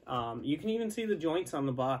 You can even see the joints on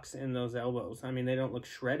the box in those elbows. I mean, they don't look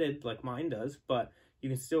shredded like mine does, but you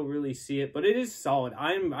can still really see it. But it is solid.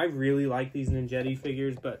 I really like these Ninjetti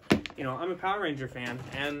figures, but, you know, I'm a Power Ranger fan,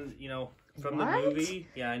 and, you know, from the movie,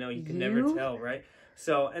 yeah, I know, you can never tell, right?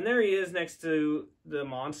 So, and there he is next to the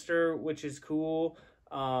monster, which is cool.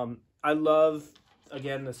 I love,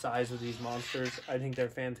 again, the size of these monsters. I think they're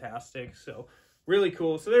fantastic. So, really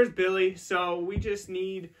cool. So, there's Billy. So, we just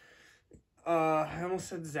need, I almost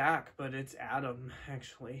said Zach, but it's Adam,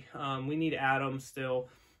 actually. We need Adam still.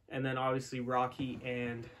 And then, obviously, Rocky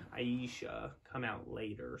and Aisha come out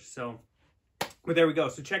later. So, but there we go.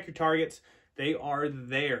 So, check your targets. They are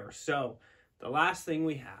there. So, the last thing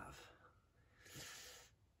we have,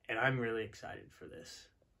 and I'm really excited for this.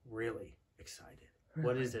 Really excited.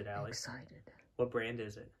 What is it, Alex? Excited. What brand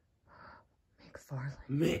is it? McFarlane.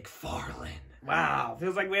 McFarlane. Wow.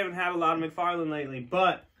 Feels like we haven't had a lot of McFarlane lately.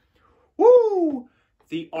 But, woo!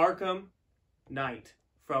 The Arkham Knight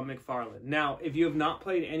from McFarlane. Now, if you have not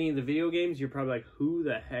played any of the video games, you're probably like, who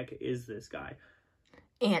the heck is this guy?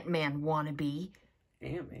 Ant-Man wannabe.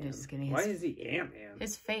 Ant-Man? Why is he Ant-Man?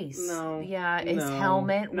 His face. No. Yeah, his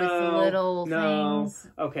helmet with little things.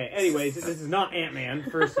 Okay, anyways, this is not Ant-Man,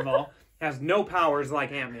 first of all. Has no powers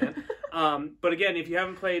like Ant-Man. But again, if you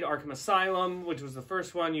haven't played Arkham Asylum, which was the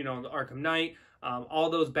first one, you know, the Arkham Knight,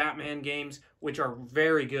 all those Batman games, which are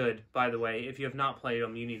very good, by the way. If you have not played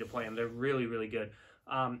them, you need to play them. They're really, really good.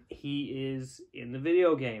 He is in the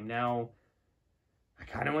video game. Now, I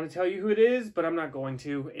kind of want to tell you who it is, but I'm not going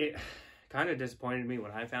to. It kind of disappointed me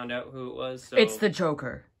when I found out who it was. So. It's the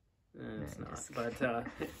Joker. It's not, but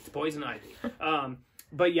it's Poison Ivy.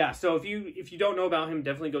 But yeah, so if you don't know about him,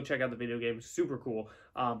 definitely go check out the video game. Super cool.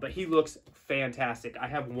 But he looks fantastic. I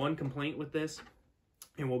have one complaint with this,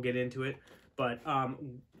 and we'll get into it. But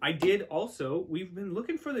I did also, we've been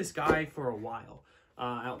looking for this guy for a while.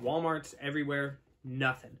 At Walmart's, everywhere,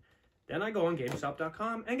 nothing. Then I go on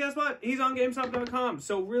GameStop.com, and guess what? He's on GameStop.com.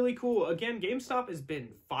 So really cool. Again, GameStop has been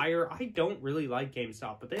fire. I don't really like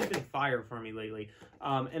GameStop, but they've been fire for me lately.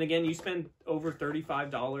 And again, you spend over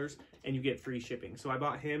 $35, and you get free shipping. So I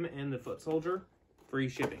bought him and the foot soldier, free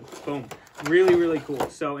shipping. Boom. Really, really cool.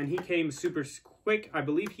 So, and he came super quick. I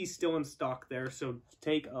believe he's still in stock there, so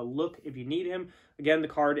take a look if you need him. Again, the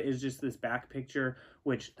card is just this back picture,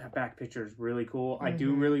 which that back picture is really cool. I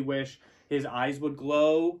do really wish his eyes would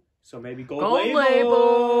glow, so maybe gold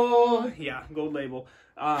label. Yeah, gold label.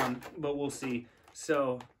 But we'll see.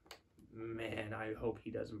 So, man, I hope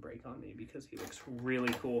he doesn't break on me because he looks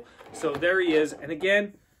really cool. So there he is. And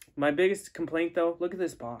again, my biggest complaint, though, look at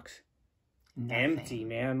this box. Nothing. Empty,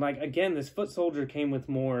 man. Like, again, this foot soldier came with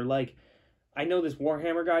more. Like, I know this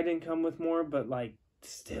Warhammer guy didn't come with more, but, like,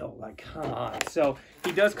 still, like, come on. So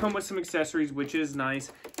he does come with some accessories, which is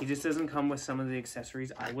nice. He just doesn't come with some of the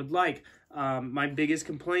accessories I would like. My biggest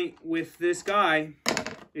complaint with this guy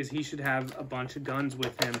is he should have a bunch of guns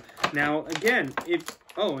with him. Now, again,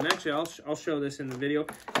 and actually, I'll show this in the video.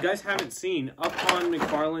 If you guys haven't seen, up on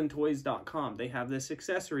McFarlanetoys.com, they have this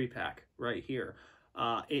accessory pack right here.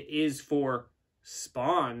 It is for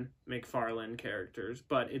Spawn McFarlane characters,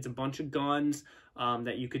 but it's a bunch of guns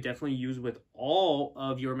that you could definitely use with all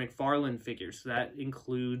of your McFarlane figures. So that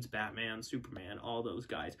includes Batman, Superman, all those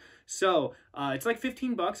guys. So it's like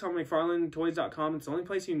 $15 on McFarlanetoys.com. It's the only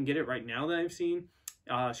place you can get it right now that I've seen.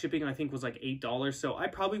 Shipping, I think, was like $8. So I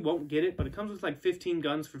probably won't get it, but it comes with like 15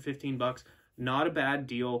 guns for $15. Not a bad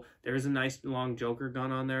deal. There is a nice long Joker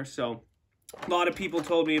gun on there. So a lot of people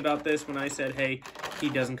told me about this when I said, hey, he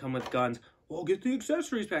doesn't come with guns. Well, get the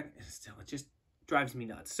accessories back. Still, it just drives me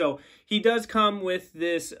nuts. So he does come with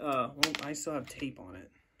this. Well, I still have tape on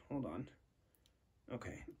it. Hold on.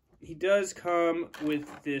 Okay. He does come with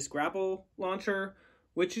this grapple launcher,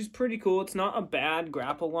 which is pretty cool. It's not a bad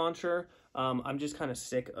grapple launcher. I'm just kind of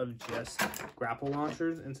sick of just grapple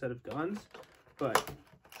launchers instead of guns, but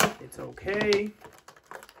it's okay.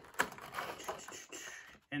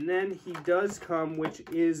 And then he does come, which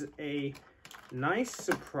is a nice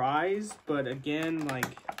surprise, but again, like,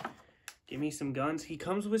 give me some guns. He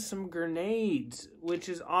comes with some grenades, which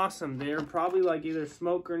is awesome. They're probably like either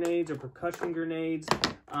smoke grenades or percussion grenades,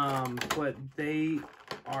 but they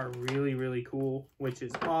are really, really cool, which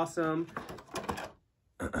is awesome.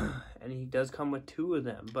 And he does come with 2 of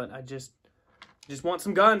them, but I just want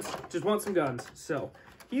some guns. Just want some guns. So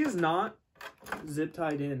he is not zip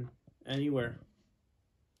tied in anywhere.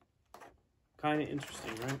 Kind of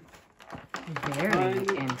interesting, right? Very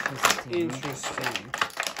interesting. Interesting.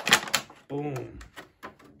 Boom.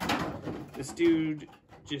 This dude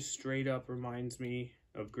just straight up reminds me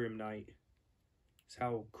of Grim Knight. It's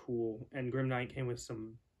how cool. And Grim Knight came with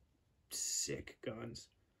some sick guns.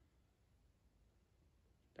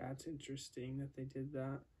 That's interesting that they did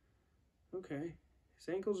that. Okay. His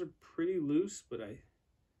ankles are pretty loose, but I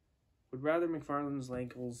would rather McFarlane's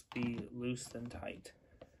ankles be loose than tight.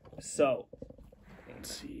 So,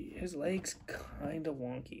 let's see. His leg's kind of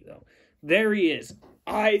wonky, though. There he is.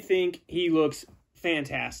 I think he looks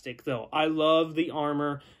fantastic, though. I love the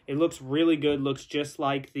armor. It looks really good. Looks just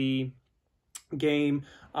like the game.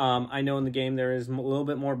 I know in the game there is a little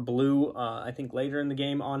bit more blue, I think later in the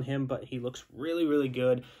game on him, but he looks really, really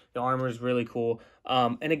good. The armor is really cool.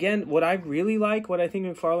 And again, what I really like, what I think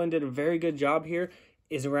McFarlane did a very good job here,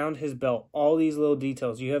 is around his belt. All these little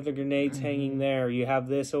details. You have the grenades hanging there. You have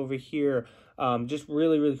this over here. Just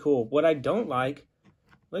really, really cool. What I don't like,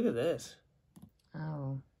 look at this.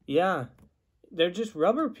 Oh. Yeah. They're just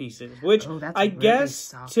rubber pieces, which I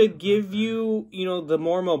guess to give you, the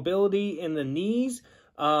more mobility in the knees,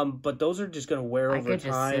 but those are just going to wear over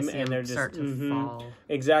time, and they're just start to fall.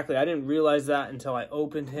 Exactly. I didn't realize that until I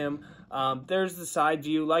opened him. There's the side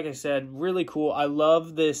view. Like I said, really cool. I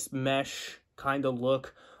love this mesh kind of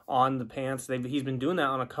look on the pants. He's been doing that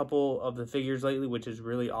on a couple of the figures lately, which is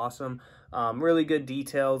really awesome. Really good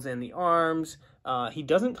details in the arms. He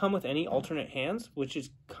doesn't come with any alternate hands, which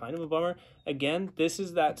is kind of a bummer. Again, this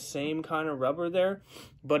is that same kind of rubber there,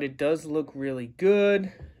 but it does look really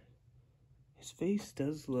good. His face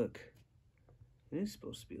does look... It is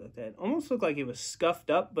supposed to be like that. Almost looked like it was scuffed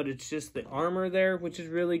up, but it's just the armor there, which is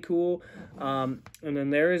really cool. And then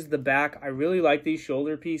there is the back. I really like these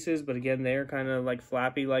shoulder pieces, but again, they're kind of like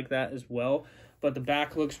flappy like that as well. But the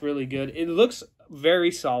back looks really good. It looks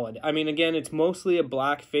very solid. I mean, again, it's mostly a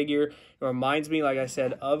black figure. It reminds me, like I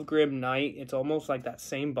said, of Grim Knight. It's almost like that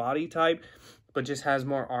same body type, but just has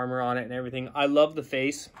more armor on it and everything. I love the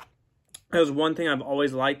face. That was one thing I've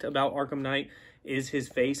always liked about Arkham Knight, is his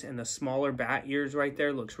face, and the smaller bat ears right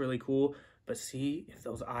there looks really cool. But see, if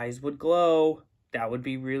those eyes would glow, that would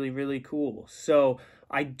be really, really cool. So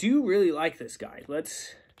I do really like this guy.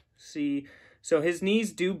 Let's see. So his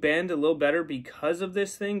knees do bend a little better because of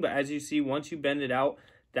this thing, but as you see, once you bend it out,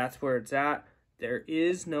 that's where it's at. There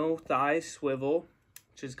is no thigh swivel,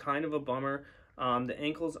 which is kind of a bummer. The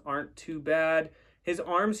ankles aren't too bad. His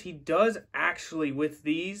arms, he does actually, with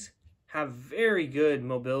these, have very good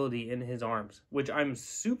mobility in his arms, which I'm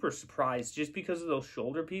super surprised just because of those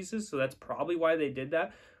shoulder pieces. So that's probably why they did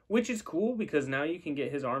that, which is cool because now you can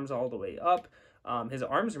get his arms all the way up. His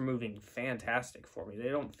arms are moving fantastic for me. They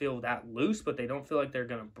don't feel that loose, but they don't feel like they're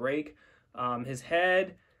going to break. His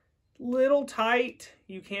head, little tight.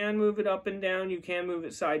 You can move it up and down. You can move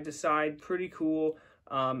it side to side. Pretty cool.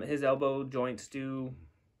 His elbow joints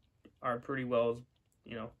are pretty well,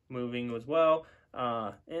 moving as well.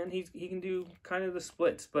 And he can do kind of the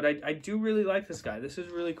splits. But I do really like this guy. This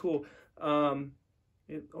is really cool.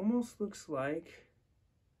 It almost looks like,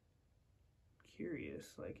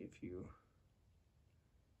 curious, like if you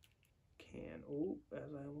can,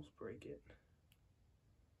 as I almost break it.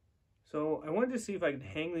 So I wanted to see if I could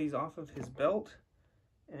hang these off of his belt.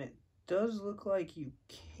 And it does look like you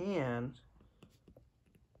can.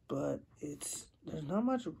 But there's not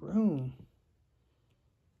much room.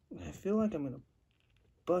 I feel like I'm going to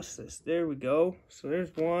bust this. There we go. So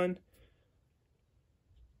there's one.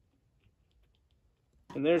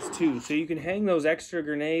 And there's two. So you can hang those extra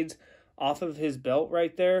grenades off of his belt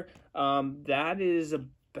right there. That is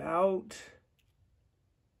about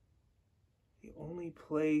the only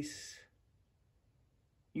place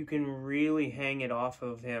you can really hang it off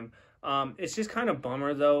of him. It's just kind of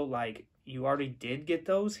bummer though, like, you already did get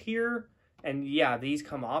those here, and yeah, these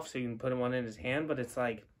come off so you can put one in his hand, but it's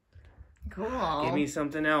like, cool, give me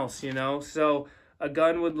something else, So a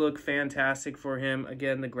gun would look fantastic for him.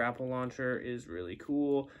 Again, the grapple launcher is really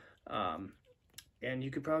cool, and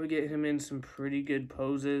you could probably get him in some pretty good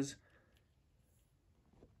poses,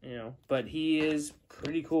 but he is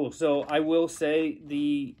pretty cool. So I will say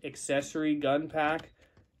the accessory gun pack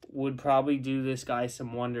would probably do this guy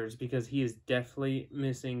some wonders because he is definitely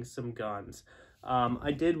missing some guns.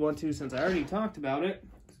 I did want to, since I already talked about it,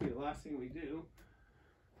 this will be the last thing we do.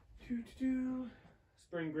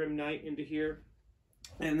 Bring Grim Knight into here.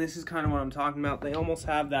 And this is kind of what I'm talking about. They almost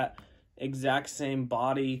have that exact same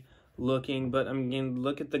body looking, but I mean,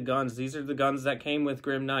 look at the guns. These are the guns that came with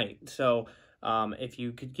Grim Knight. So if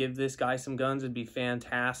you could give this guy some guns, it'd be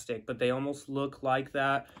fantastic. But they almost look like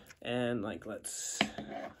that. And like, let's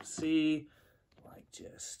see, like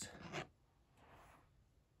just,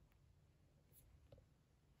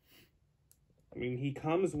 I mean, he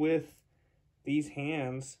comes with these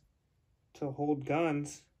hands to hold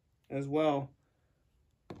guns as well.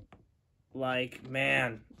 Like,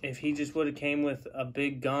 man, if he just would have came with a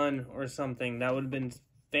big gun or something, that would have been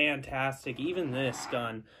fantastic. Even this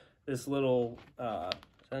gun, this little, is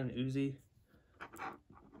that an Uzi?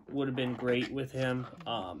 Would have been great with him.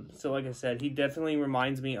 So like I said, he definitely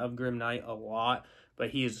reminds me of Grim Knight a lot, but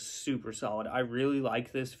he is super solid. I really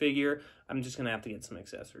like this figure. I'm just gonna have to get some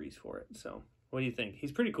accessories for it. So what do you think?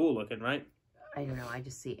 He's pretty cool looking, right? I don't know, I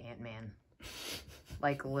just see Ant-Man.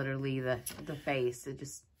 Like literally the face,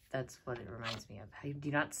 that's what it reminds me of. Do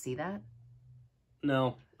you not see that?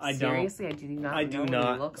 No, I don't. Seriously, I do not. I do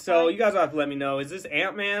not. So you guys will have to let me know. Is this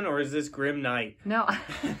Ant-Man or is this Grim Knight? No.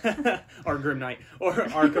 Or Grim Knight. Or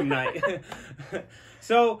Arkham Knight.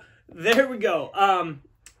 So there we go.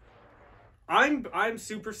 I'm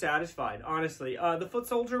super satisfied, honestly. The Foot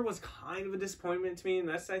Soldier was kind of a disappointment to me, and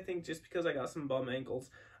that's, I think, just because I got some bum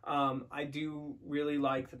ankles. I do really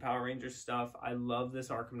like the Power Rangers stuff. I love this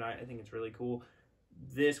Arkham Knight. I think it's really cool.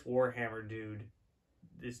 This Warhammer dude,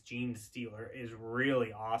 this Genestealer, is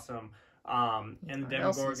really awesome. And the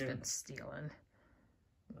Demogorgon been stealing.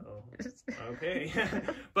 Oh, okay.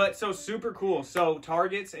 But so super cool. So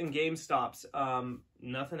Targets and GameStops,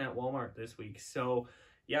 nothing at Walmart this week. So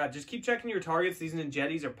yeah, just keep checking your Targets. These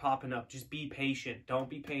Ninjettis are popping up. Just be patient. Don't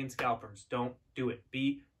be paying scalpers. Don't do it.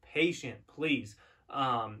 Be patient, please.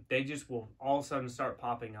 They just will all of a sudden start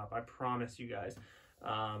popping up. I promise you guys.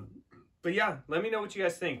 But yeah, let me know what you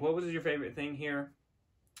guys think. What was your favorite thing here?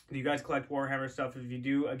 Do you guys collect Warhammer stuff? If you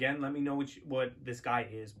do, again, let me know what this guy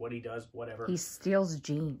is, what he does, whatever. He steals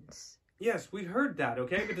jeans. Yes, we heard that,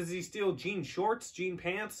 okay? But does he steal jean shorts, jean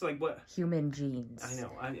pants? Like what? Human jeans. I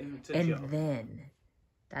know. It's a and joke. then,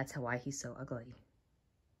 that's why he's so ugly.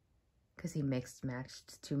 Because he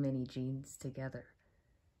matched too many jeans together.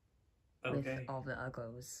 Okay. With all the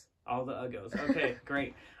uggos. All the uggos. Okay,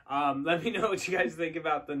 great. Let me know what you guys think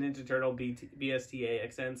about the Ninja Turtle BSTA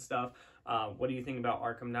XN stuff. What do you think about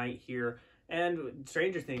Arkham Knight here? And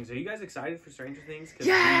Stranger Things. Are you guys excited for Stranger Things? Because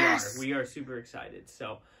yes! We are super excited.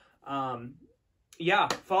 So, yeah,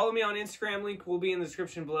 follow me on Instagram. Link will be in the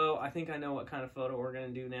description below. I think I know what kind of photo we're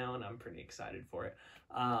going to do now, and I'm pretty excited for it.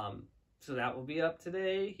 So that will be up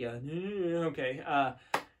today. Yeah. Okay.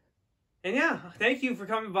 And yeah, thank you for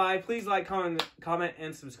coming by. Please like, comment,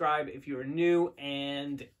 and subscribe if you are new.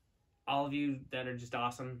 And all of you that are just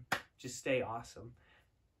awesome, just stay awesome.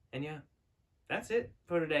 And yeah, that's it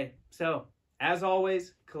for today. So, as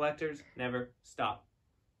always, collectors never stop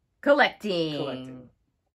collecting.